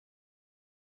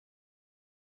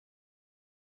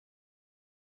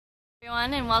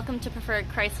Everyone, and welcome to Preferred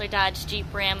Chrysler Dodge Jeep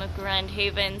Ram of Grand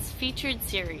Haven's featured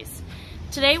series.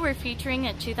 Today we're featuring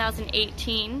a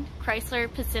 2018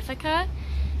 Chrysler Pacifica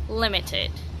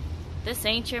Limited. This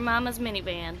ain't your mama's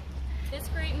minivan. This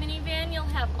great minivan, you'll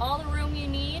have all the room you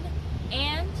need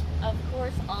and, of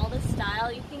course, all the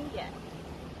style you can get.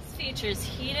 This features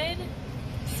heated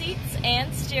seats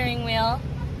and steering wheel,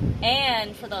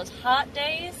 and for those hot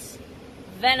days,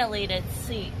 ventilated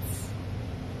seats.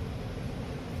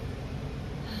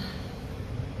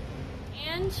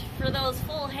 And for those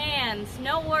full hands,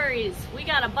 no worries, we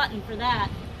got a button for that.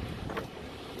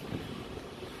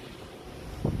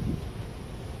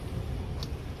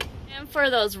 And for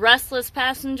those restless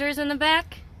passengers in the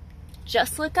back,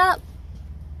 just look up.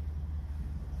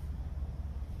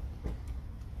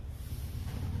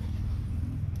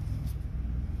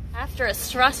 After a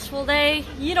stressful day,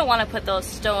 you don't want to put those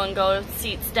stow-and-go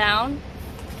seats down.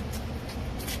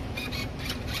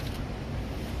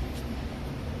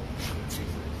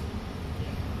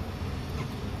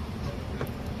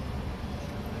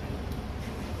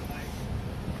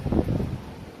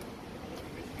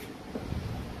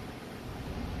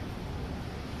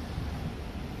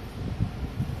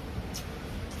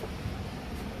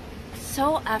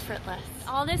 So effortless.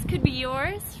 All this could be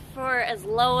yours for as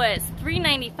low as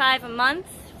 $395 a month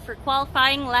for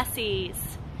qualifying lessees.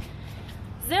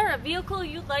 Is there a vehicle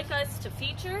you'd like us to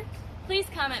feature? Please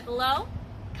comment below,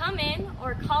 come in,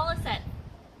 or call us at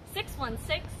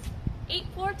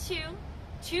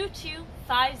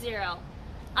 616-842-2250.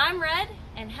 I'm Red,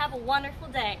 and have a wonderful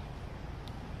day.